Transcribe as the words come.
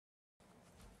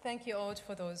Thank you, Aude,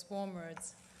 for those warm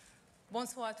words.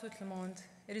 Bonsoir tout le monde.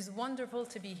 It is wonderful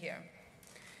to be here.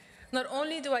 Not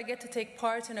only do I get to take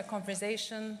part in a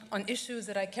conversation on issues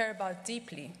that I care about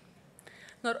deeply,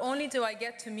 not only do I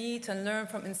get to meet and learn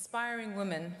from inspiring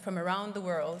women from around the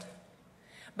world,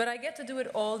 but I get to do it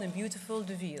all in beautiful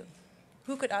Deauville.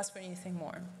 Who could ask for anything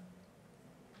more?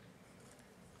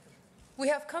 We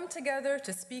have come together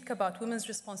to speak about women's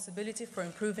responsibility for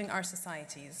improving our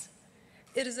societies.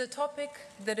 It is a topic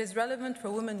that is relevant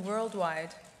for women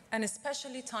worldwide and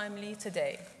especially timely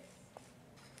today.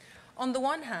 On the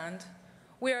one hand,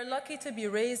 we are lucky to be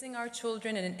raising our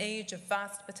children in an age of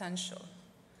vast potential.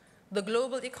 The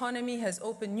global economy has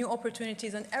opened new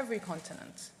opportunities on every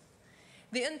continent.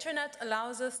 The internet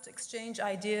allows us to exchange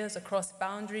ideas across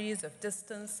boundaries of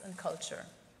distance and culture.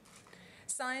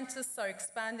 Scientists are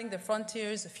expanding the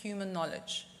frontiers of human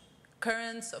knowledge.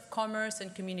 Currents of commerce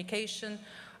and communication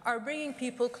are bringing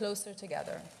people closer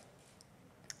together.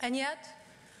 And yet,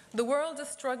 the world is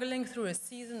struggling through a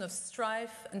season of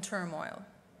strife and turmoil,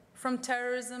 from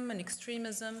terrorism and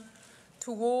extremism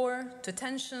to war to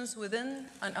tensions within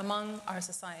and among our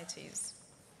societies.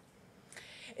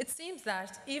 It seems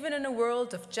that even in a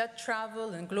world of jet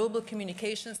travel and global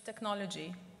communications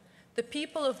technology, the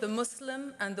people of the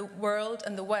Muslim and the world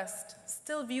and the West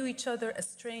still view each other as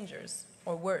strangers,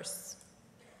 or worse.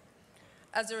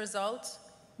 As a result,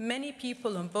 many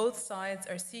people on both sides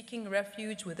are seeking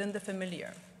refuge within the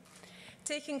familiar,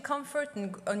 taking comfort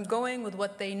in going with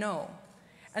what they know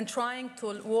and trying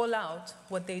to wall out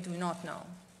what they do not know.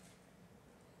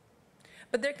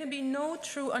 But there can be no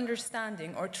true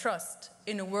understanding or trust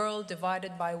in a world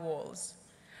divided by walls.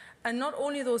 And not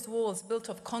only those walls built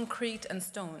of concrete and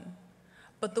stone,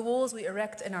 but the walls we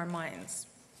erect in our minds.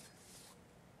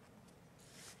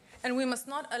 And we must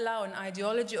not allow an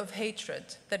ideology of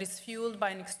hatred that is fueled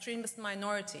by an extremist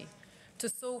minority to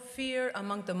sow fear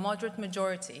among the moderate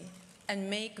majority and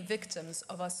make victims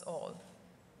of us all.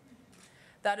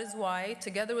 That is why,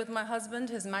 together with my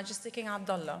husband, His Majesty King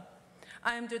Abdullah,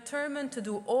 I am determined to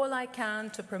do all I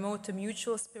can to promote a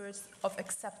mutual spirit of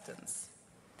acceptance,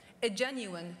 a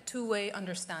genuine two-way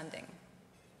understanding.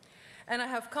 And I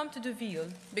have come to Deauville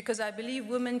because I believe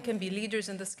women can be leaders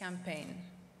in this campaign,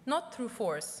 not through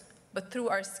force, but through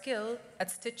our skill at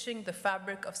stitching the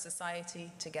fabric of society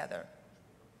together.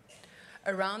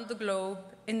 Around the globe,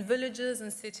 in villages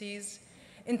and cities,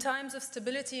 in times of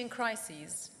stability and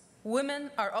crises, women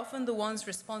are often the ones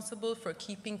responsible for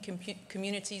keeping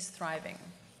communities thriving.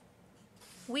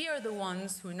 We are the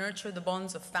ones who nurture the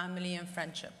bonds of family and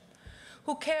friendship,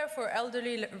 who care for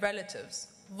elderly relatives,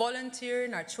 volunteer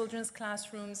in our children's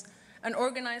classrooms, and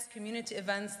organize community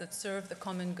events that serve the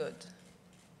common good.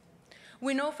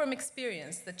 We know from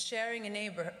experience that sharing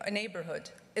a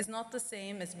neighborhood is not the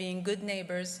same as being good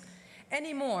neighbors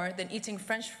any more than eating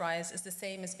French fries is the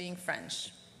same as being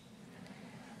French.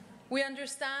 We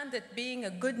understand that being a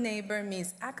good neighbor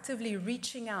means actively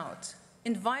reaching out,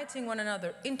 inviting one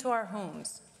another into our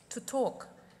homes to talk,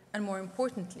 and more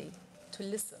importantly, to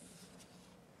listen.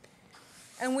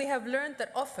 And we have learned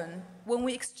that often, when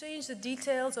we exchange the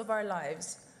details of our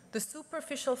lives, the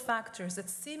superficial factors that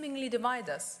seemingly divide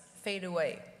us fade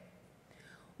away.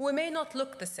 We may not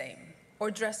look the same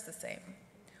or dress the same.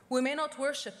 We may not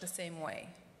worship the same way.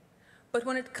 But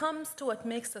when it comes to what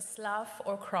makes us laugh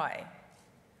or cry,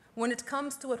 when it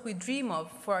comes to what we dream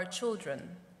of for our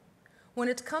children, when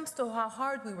it comes to how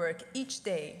hard we work each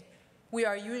day, we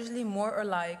are usually more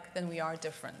alike than we are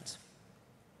different.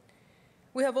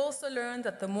 We have also learned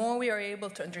that the more we are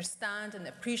able to understand and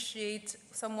appreciate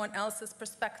someone else's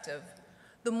perspective,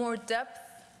 the more depth,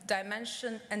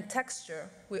 dimension, and texture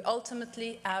we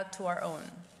ultimately add to our own.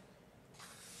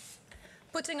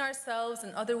 Putting ourselves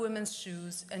in other women's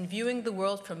shoes and viewing the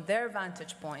world from their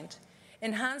vantage point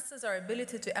enhances our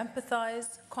ability to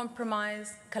empathize,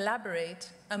 compromise,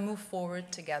 collaborate, and move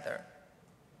forward together.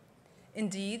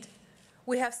 Indeed,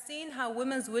 we have seen how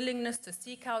women's willingness to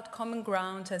seek out common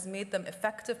ground has made them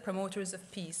effective promoters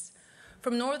of peace,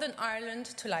 from Northern Ireland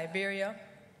to Liberia.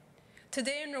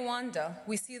 Today in Rwanda,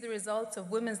 we see the results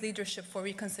of women's leadership for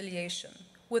reconciliation,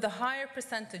 with a higher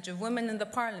percentage of women in the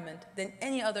parliament than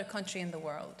any other country in the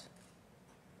world.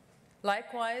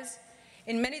 Likewise,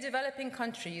 in many developing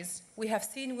countries, we have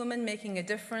seen women making a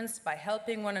difference by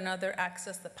helping one another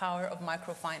access the power of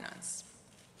microfinance.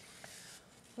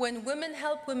 When women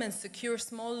help women secure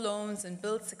small loans and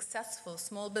build successful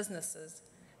small businesses,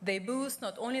 they boost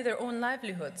not only their own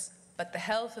livelihoods, but the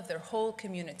health of their whole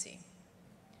community.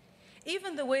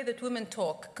 Even the way that women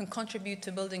talk can contribute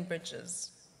to building bridges.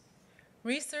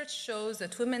 Research shows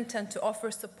that women tend to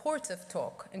offer supportive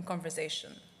talk in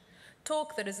conversation,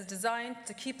 talk that is designed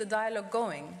to keep the dialogue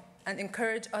going and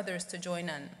encourage others to join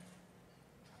in.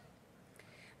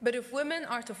 But if women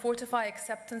are to fortify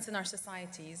acceptance in our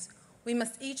societies, we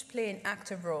must each play an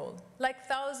active role, like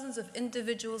thousands of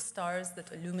individual stars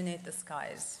that illuminate the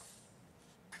skies.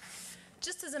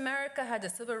 Just as America had a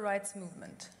civil rights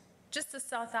movement, just as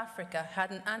South Africa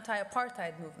had an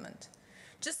anti-apartheid movement,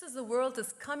 just as the world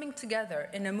is coming together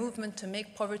in a movement to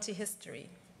make poverty history,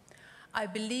 I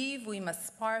believe we must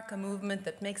spark a movement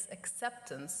that makes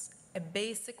acceptance a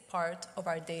basic part of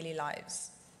our daily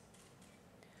lives.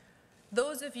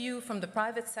 Those of you from the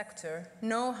private sector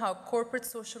know how corporate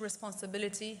social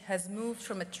responsibility has moved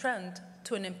from a trend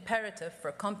to an imperative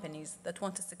for companies that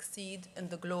want to succeed in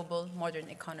the global modern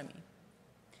economy.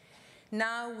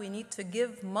 Now we need to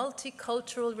give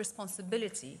multicultural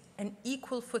responsibility an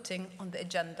equal footing on the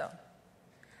agenda.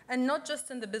 And not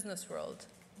just in the business world,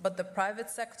 but the private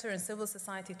sector and civil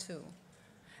society too,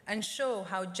 and show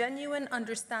how genuine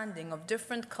understanding of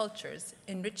different cultures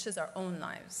enriches our own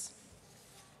lives.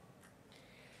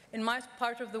 In my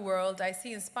part of the world, I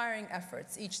see inspiring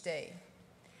efforts each day.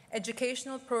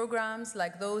 Educational programs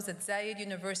like those at Zayed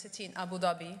University in Abu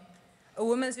Dhabi, a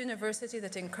women's university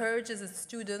that encourages its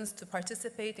students to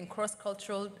participate in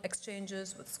cross-cultural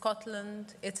exchanges with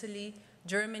Scotland, Italy,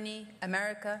 Germany,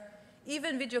 America,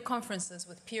 even video conferences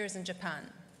with peers in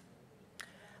Japan.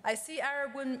 I see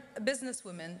Arab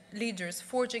businesswomen leaders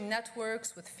forging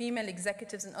networks with female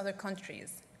executives in other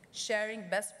countries, sharing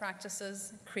best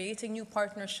practices, creating new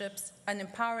partnerships, and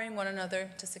empowering one another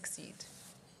to succeed.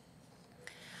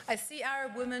 I see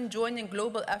Arab women joining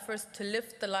global efforts to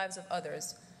lift the lives of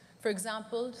others, for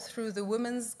example, through the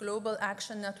Women's Global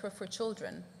Action Network for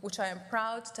Children, which I am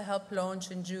proud to help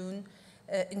launch in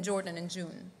Jordan in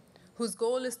June, whose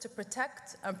goal is to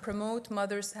protect and promote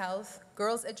mothers' health,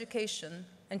 girls' education,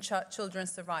 and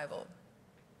children's survival.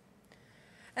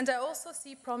 And I also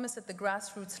see promise at the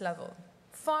grassroots level,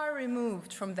 far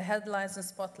removed from the headlines and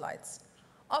spotlights,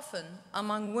 often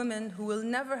among women who will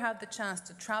never have the chance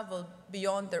to travel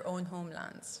beyond their own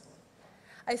homelands.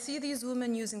 I see these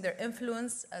women using their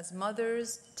influence as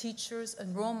mothers, teachers,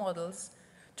 and role models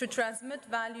to transmit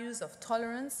values of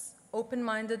tolerance,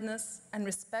 open-mindedness, and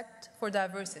respect for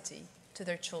diversity to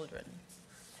their children.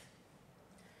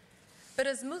 But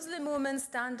as Muslim women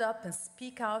stand up and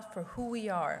speak out for who we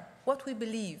are, what we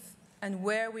believe, and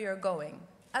where we are going,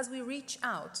 as we reach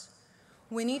out,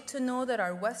 we need to know that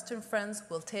our Western friends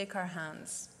will take our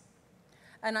hands.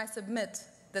 And I submit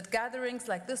that gatherings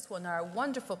like this one are a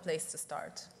wonderful place to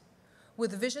start,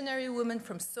 with visionary women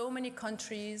from so many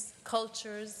countries,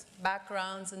 cultures,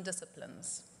 backgrounds, and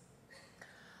disciplines.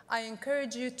 I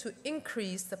encourage you to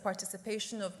increase the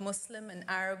participation of Muslim and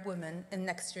Arab women in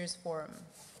next year's forum.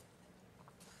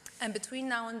 And between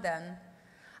now and then,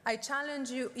 I challenge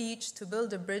you each to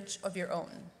build a bridge of your own,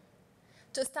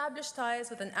 to establish ties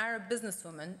with an Arab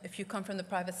businesswoman if you come from the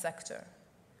private sector,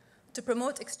 to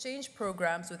promote exchange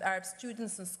programs with Arab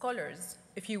students and scholars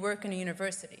if you work in a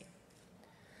university,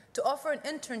 to offer an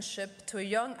internship to a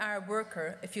young Arab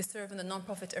worker if you serve in the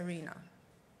nonprofit arena,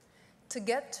 to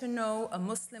get to know a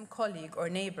Muslim colleague or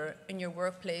neighbor in your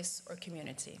workplace or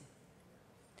community.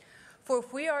 For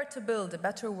if we are to build a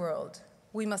better world,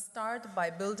 we must start by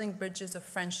building bridges of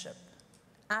friendship,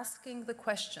 asking the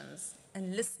questions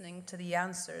and listening to the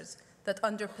answers that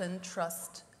underpin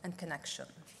trust and connection.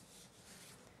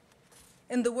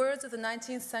 In the words of the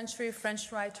 19th century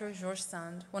French writer Georges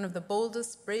Sand, one of the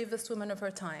boldest, bravest women of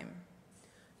her time,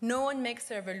 no one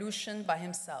makes a revolution by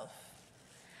himself.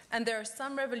 And there are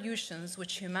some revolutions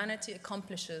which humanity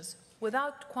accomplishes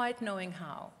without quite knowing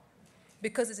how,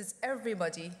 because it is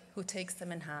everybody who takes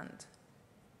them in hand.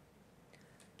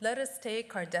 Let us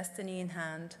take our destiny in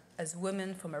hand as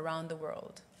women from around the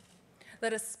world.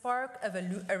 Let us spark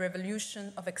a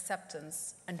revolution of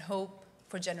acceptance and hope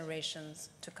for generations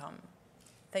to come.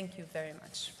 Thank you very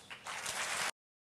much.